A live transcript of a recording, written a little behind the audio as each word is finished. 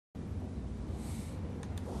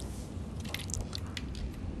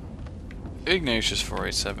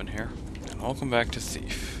Ignatius487 here, and welcome back to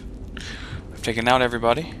Thief. I've taken out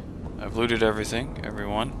everybody, I've looted everything,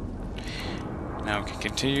 everyone. Now we can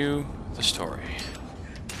continue the story.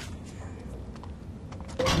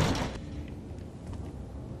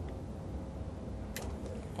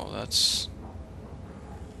 Well, that's...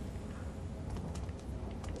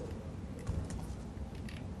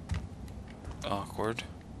 awkward.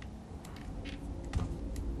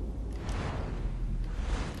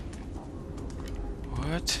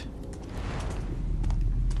 What?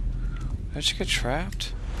 Did she get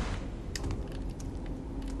trapped?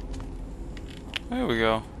 There we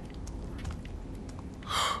go.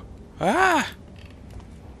 Ah!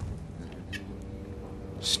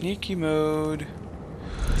 Sneaky mode.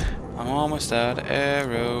 I'm almost out of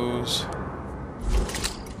arrows.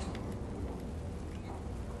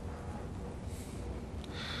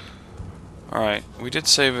 Alright, we did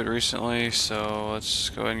save it recently, so let's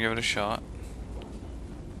go ahead and give it a shot.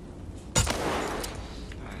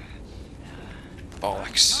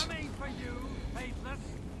 Bollocks.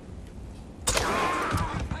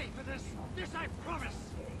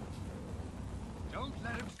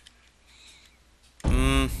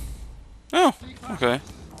 Oh, okay.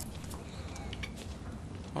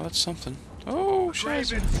 Well, that's something. Oh, shit.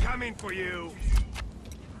 Raven's coming for you.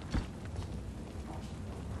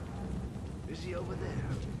 Is he over there?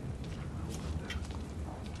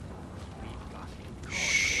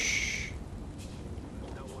 Shh.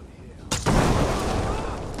 No one here.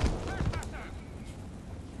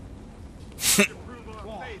 Prove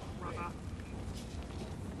our faith, brother.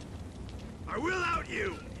 I will out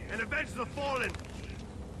you and avenge the fallen.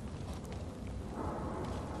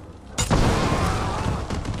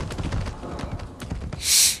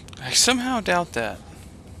 I somehow doubt that.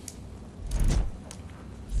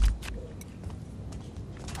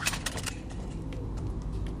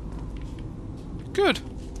 Good.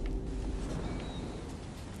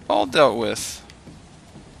 All dealt with.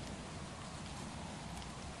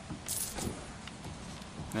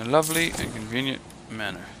 In a lovely and convenient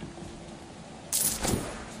manner.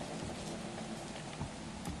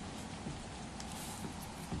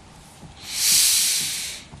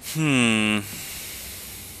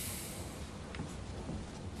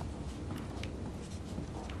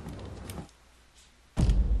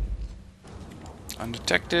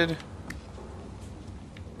 Undetected.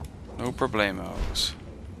 No problemos.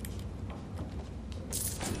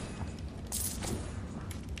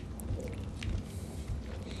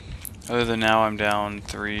 Other than now I'm down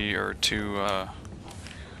 3 or 2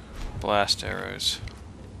 blast arrows.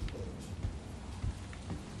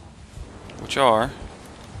 Which are,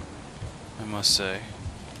 I must say,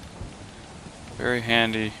 very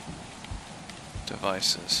handy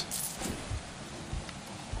devices.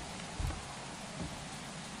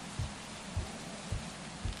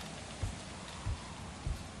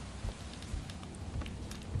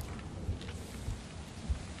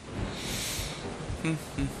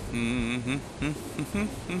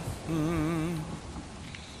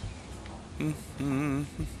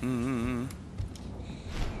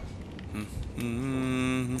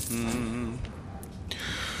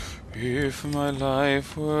 If my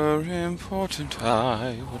life were important,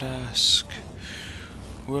 I would ask,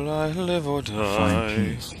 will I live or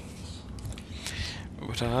die?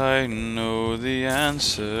 But I know the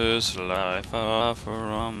answers lie far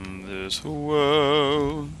from this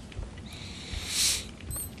world.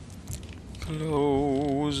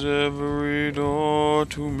 Close every door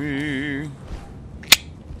to me.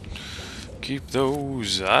 Keep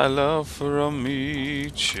those I love from me.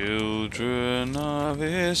 Children of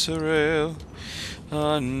Israel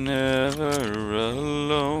are never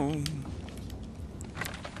alone.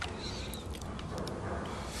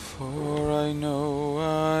 For I know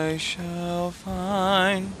I shall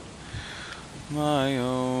find my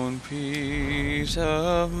own peace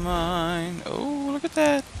of mind. Oh, look at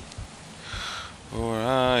that. For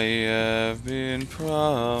I have been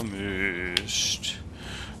promised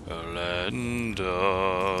a land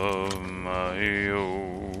of my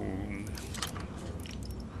own.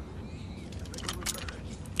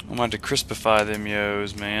 I'm going to crispify them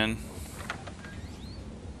yos, man.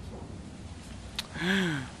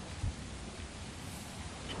 Hearing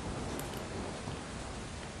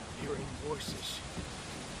voices,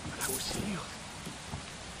 but I was healed.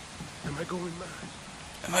 Am I going mad?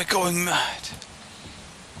 Am I going mad?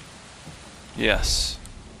 Yes.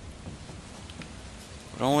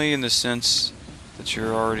 But only in the sense that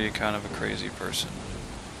you're already kind of a crazy person.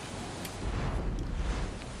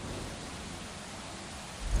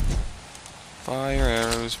 Fire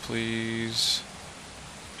arrows, please.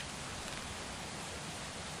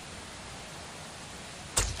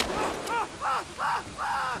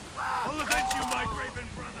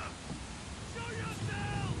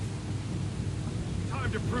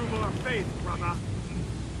 time to prove our faith, brother.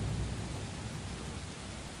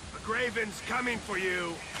 A Graven's coming for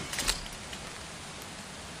you.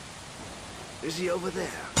 Is he over there?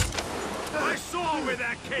 I saw where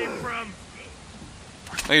that came from.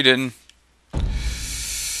 No, you didn't.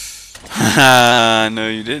 No,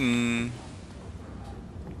 you didn't.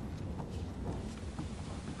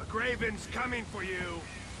 A Graven's coming for you.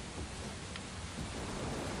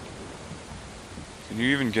 Can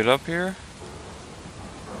you even get up here?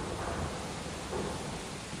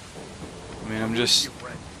 I mean, I'm just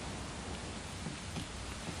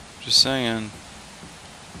saying.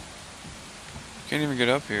 Can't even get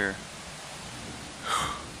up here.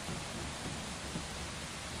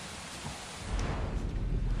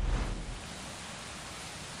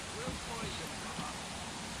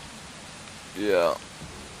 Yeah.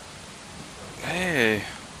 Hey.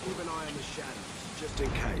 Keep an eye on the shadows, just in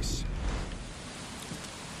case.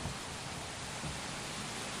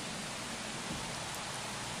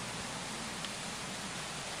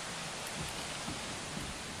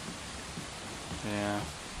 Yeah.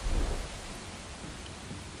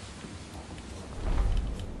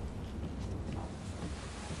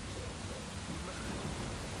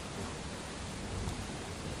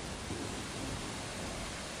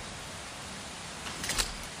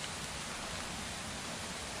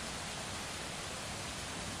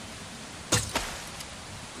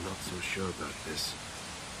 Not so sure about this.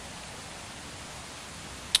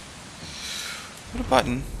 What a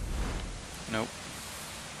button. Nope.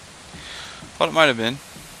 Thought it might have been.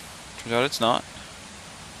 Turns out it's not.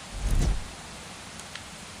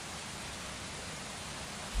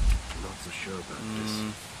 Not so sure about this.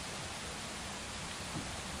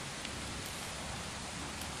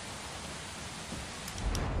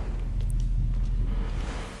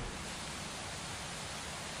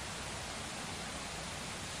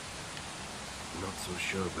 Not so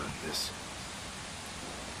sure about this.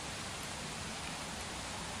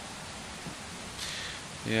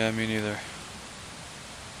 Yeah, me neither.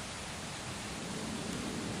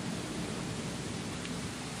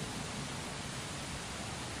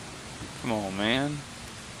 Come on, man. What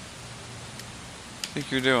do you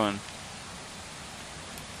think you're doing?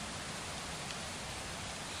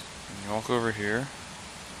 You walk over here.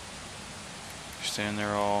 You stand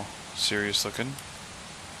there all serious looking.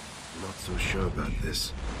 Not so sure about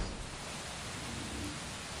this.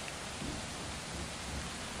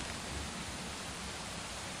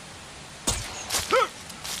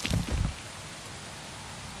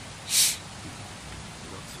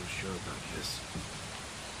 Not so sure about this.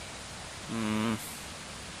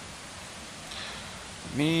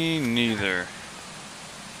 Me neither.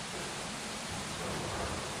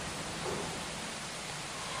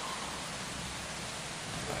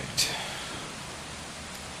 Right.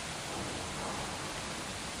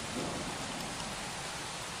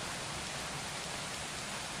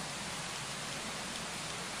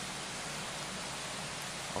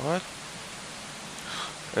 What?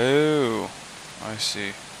 Oh, I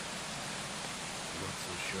see. Not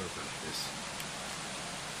so sure about this.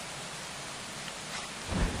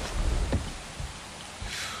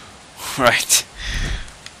 Right.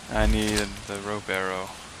 I need the rope arrow.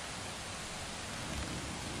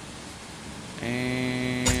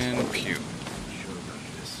 And pew. Sure about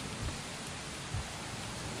this.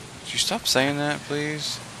 Would you stop saying that,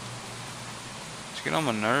 please? It's getting on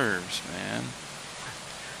my nerves, man.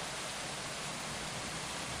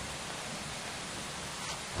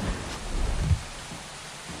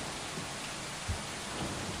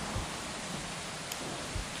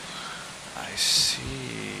 I see.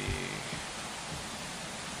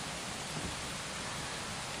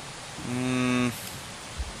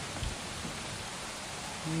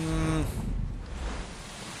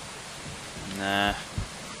 Nah.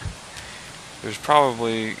 There's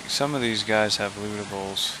probably some of these guys have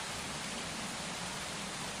lootables.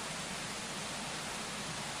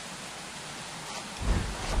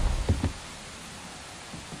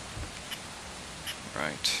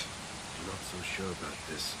 Right. Not so sure about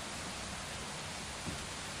this.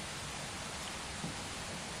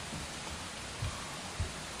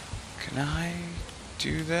 Can I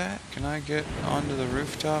do that? Can I get onto the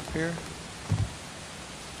rooftop here?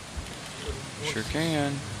 Sure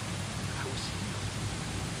can.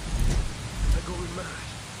 I'm going mad.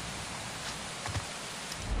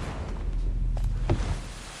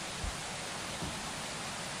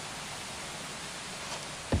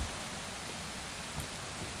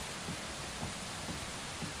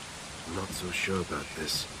 Not so sure about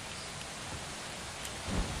this.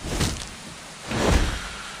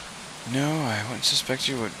 No, I wouldn't suspect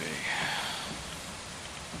you would be.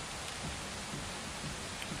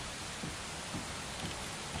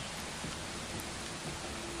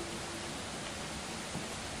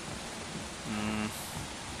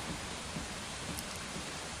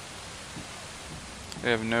 They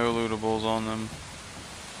have no lootables on them.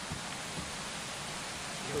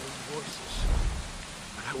 Hearing voices.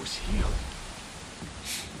 But I was healed.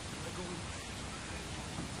 Am I going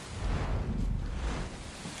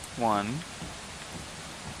One.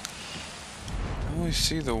 I only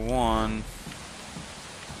see the one.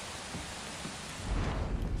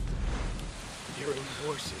 hearing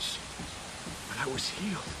voices. But I was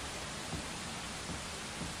healed.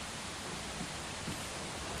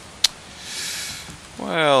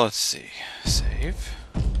 Well, let's see. Save.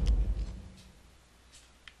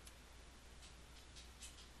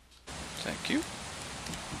 Thank you.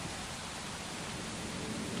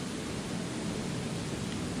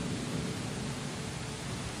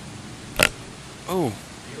 Oh.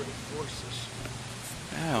 Hearing voices.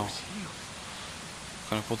 I Ow. was healed.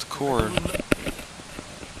 Gonna pull the cord.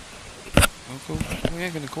 Oh, we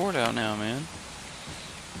ain't getting the cord out now, man.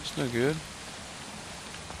 It's no good.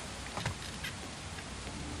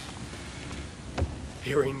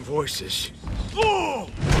 Hearing voices. Oh!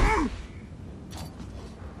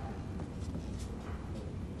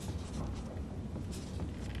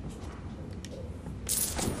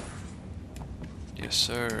 Yes,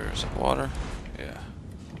 sir. Is it water? Yeah.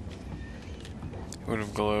 It would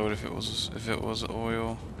have glowed if it was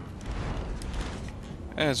oil.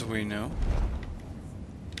 As we know.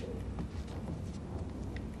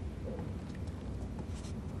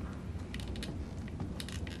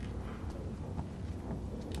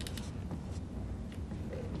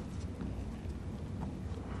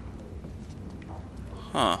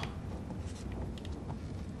 Huh.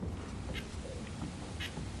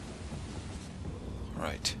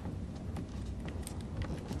 Right.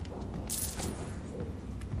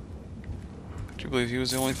 Do you believe he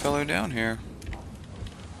was the only fellow down here?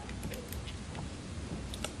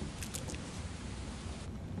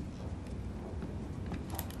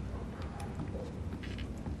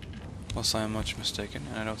 Unless I am much mistaken,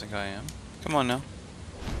 and I don't think I am. Come on now.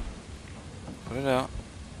 Put it out.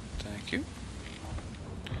 Thank you.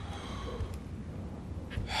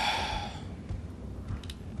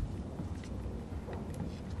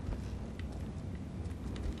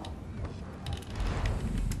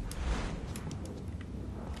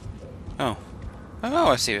 Oh. Oh,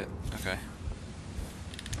 I see it. Okay.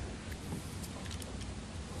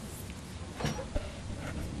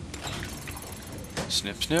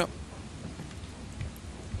 Snip, snip.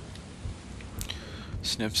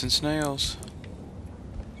 Snips and snails.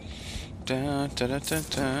 Da da da da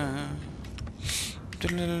da. Da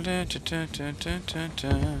da da da da da da da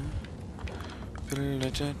da. Da da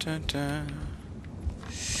da da da.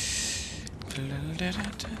 Da da da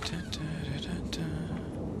da da da da.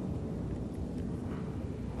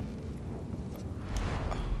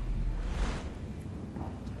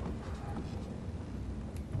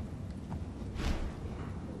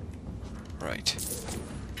 Right.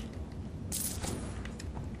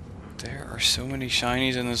 There are so many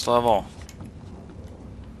shinies in this level.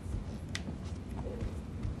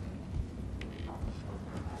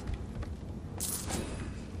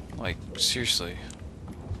 Like, seriously.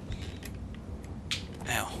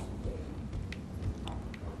 Ow.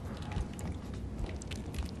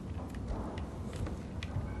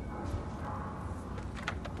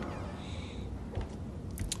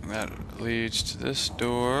 That leads to this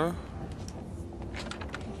door.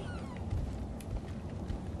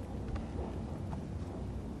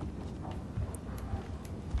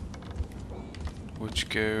 Which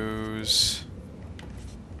goes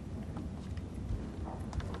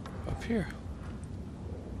up here.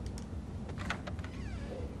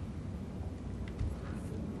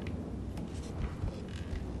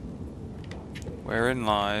 Wherein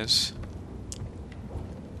lies...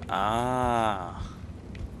 Ah,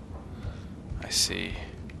 I see.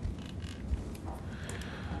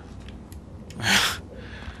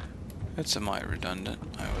 It's a mite redundant,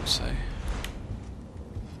 I would say.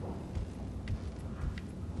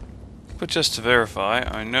 But just to verify,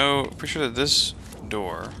 I know, pretty sure that this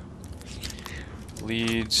door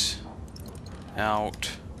leads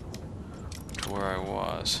out to where I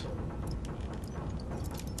was.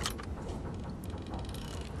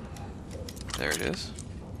 There it is.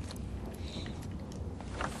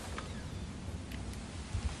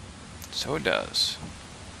 So it does.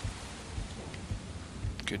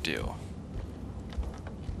 Good deal.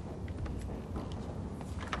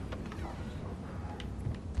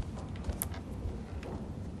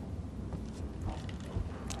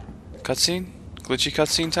 Cutscene? Glitchy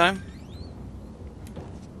cutscene time?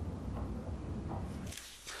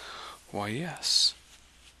 Why, yes.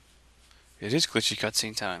 It is glitchy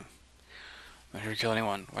cutscene time. I'm not here to kill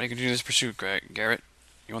anyone. Why are you going to do this pursuit, Garrett?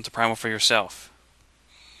 You want the Primal for yourself.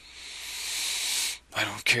 I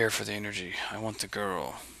don't care for the energy. I want the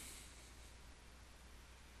girl.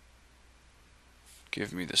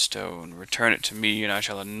 Give me the stone. Return it to me, and I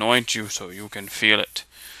shall anoint you so you can feel it.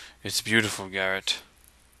 It's beautiful, Garrett.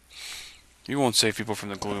 You won't save people from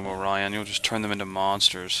the gloom, Orion. You'll just turn them into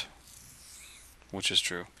monsters. Which is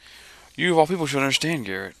true. You, of all people, should understand,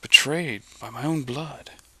 Garrett. Betrayed by my own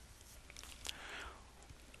blood.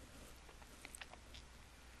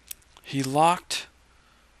 He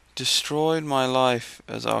destroyed my life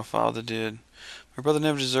as our father did. My brother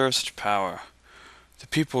never deserved such power. The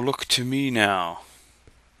people look to me now.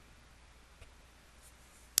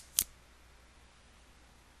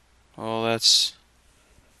 Oh, that's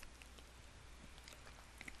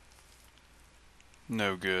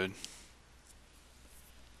no good.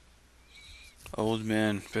 Old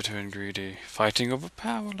men, bitter and greedy, fighting over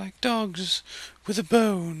power like dogs with a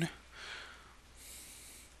bone.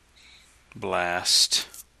 Blast.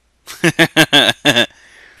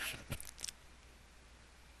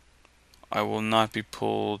 I will not be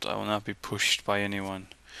pulled, I will not be pushed by anyone.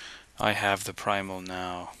 I have the Primal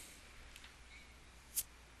now.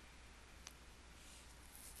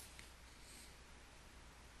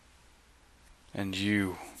 And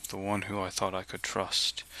you, the one who I thought I could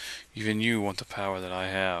trust, even you want the power that I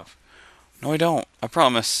have. No, I don't. I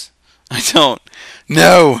promise. I don't.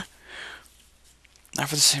 No! Not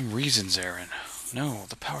for the same reasons, Erin. No,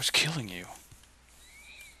 the power's killing you.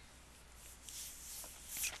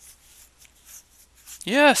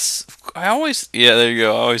 Yes! I always... Yeah, there you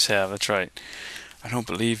go. I always have. That's right. I don't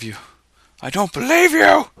believe you. I don't believe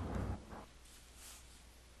you!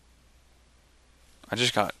 I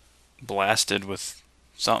just got blasted with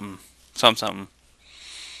something. Something.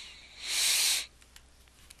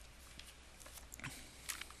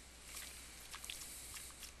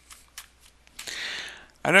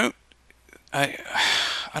 I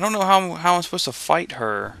don't know how I'm supposed to fight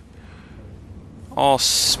her. All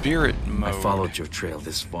spirit mode. I followed your trail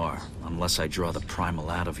this far. Unless I draw the Primal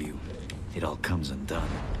out of you, it all comes undone.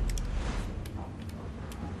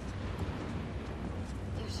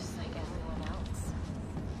 You're just like everyone else.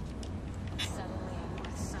 Suddenly I'm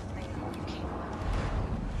worth something you came up with.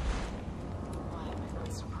 Why am I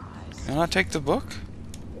not surprised? Can I take the book?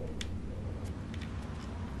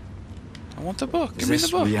 I want the book. Give Is me the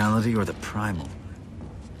this book. reality or the Primal?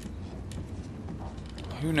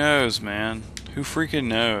 Who knows, man? Who freaking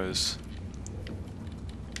knows?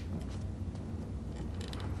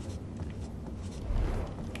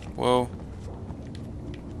 Whoa.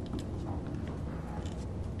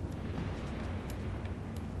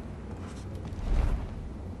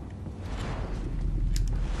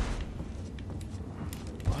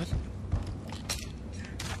 What?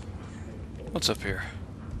 What's up here?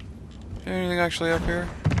 Is there anything actually up here?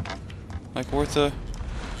 Like worth a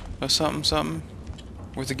something?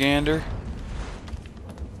 Worth a gander?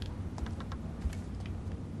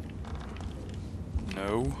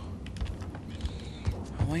 No.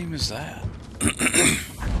 How lame is that?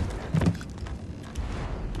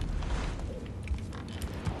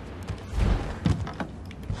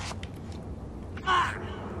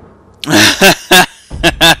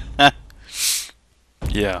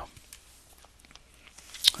 Yeah.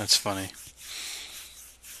 That's funny.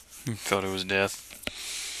 Thought it was death.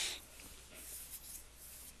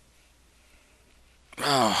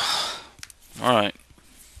 Oh. Alright.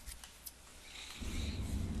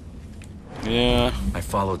 Yeah. I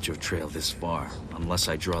followed your trail this far. Unless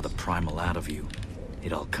I draw the Primal out of you,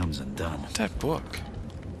 it all comes undone. What's that book?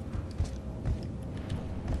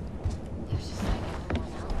 You're just like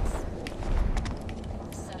everyone else.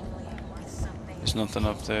 Suddenly I'm worth something. There's nothing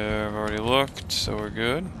up there. I've already looked, so we're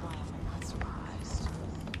good. Why am I not surprised?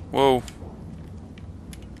 Whoa.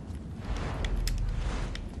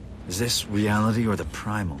 Is this reality or the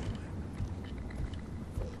Primal?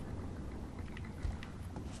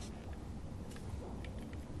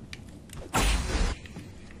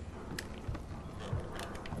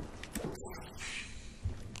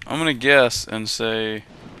 I'm gonna guess and say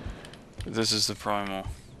this is the Primal.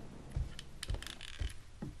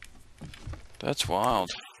 That's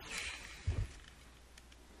wild.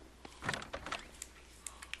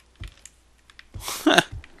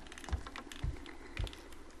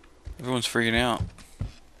 Everyone's freaking out.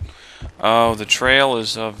 Oh, the trail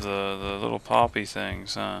is of the little poppy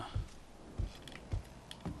things, huh?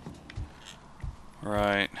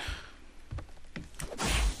 Right.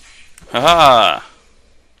 Haha!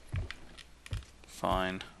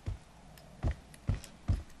 Fine.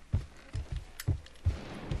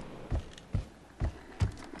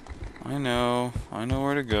 I know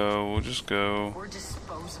where to go. We'll just go. We're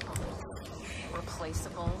disposable,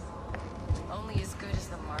 replaceable, only as good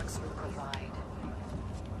the marks we provide.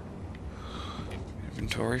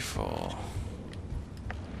 Inventory full.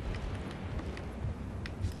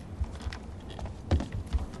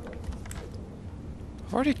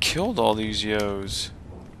 I've already killed all these yos.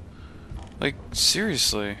 Like,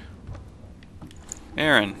 seriously.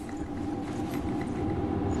 Erin.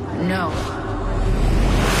 No.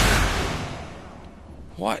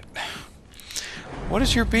 What? What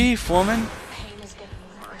is your beef, woman? Pain is getting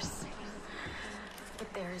worse.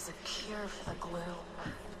 But there is a cure for the gloom.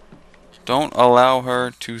 Don't allow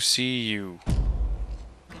her to see you. I'm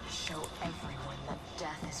gonna show everyone that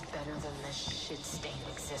death is better than this shit-stained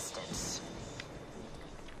existence.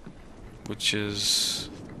 Which is...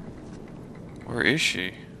 Where is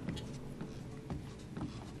she? I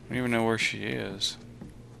don't even know where she is.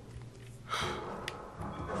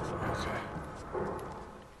 Okay.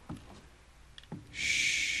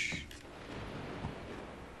 Shh.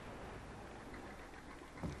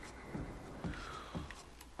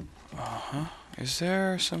 Uh-huh. Is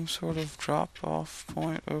there some sort of drop-off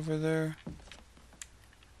point over there?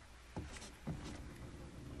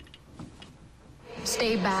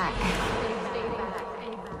 Stay back.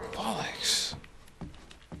 Bollocks.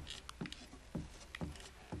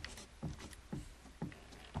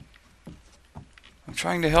 I'm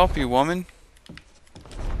trying to help you, woman.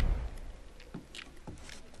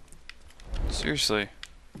 Seriously.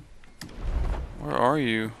 Where are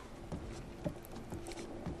you?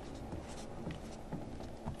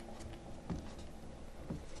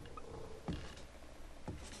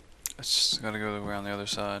 It's gotta go around the other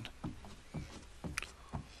side.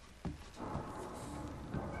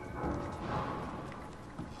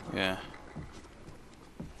 Yeah.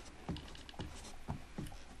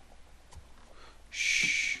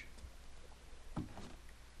 Shh.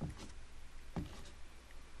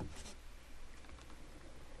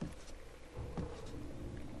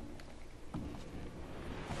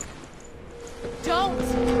 Don't!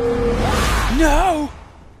 No!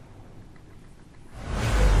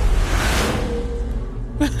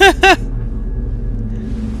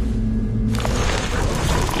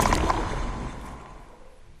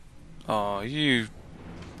 Oh, you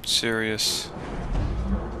serious?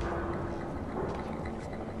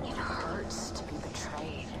 It hurts to be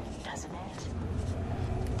betrayed, doesn't it?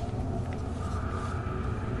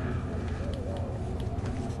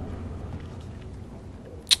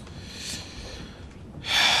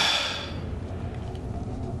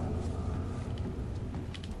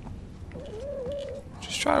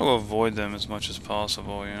 Just try to avoid them as much as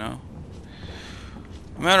possible, you know?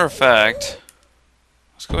 Matter of fact,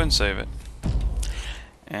 let's go ahead and save it.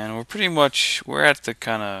 And we're at the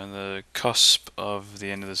kind of the cusp of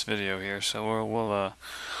the end of this video here, so we'll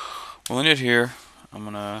end it here. I'm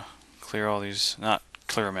gonna clear all these, not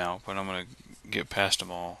clear them out, but I'm gonna get past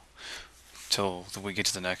them all till we get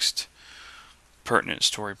to the next pertinent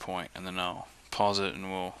story point, and then I'll pause it and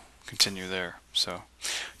we'll continue there. So,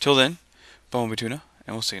 till then, Bone Tuna,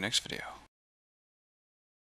 and we'll see you next video.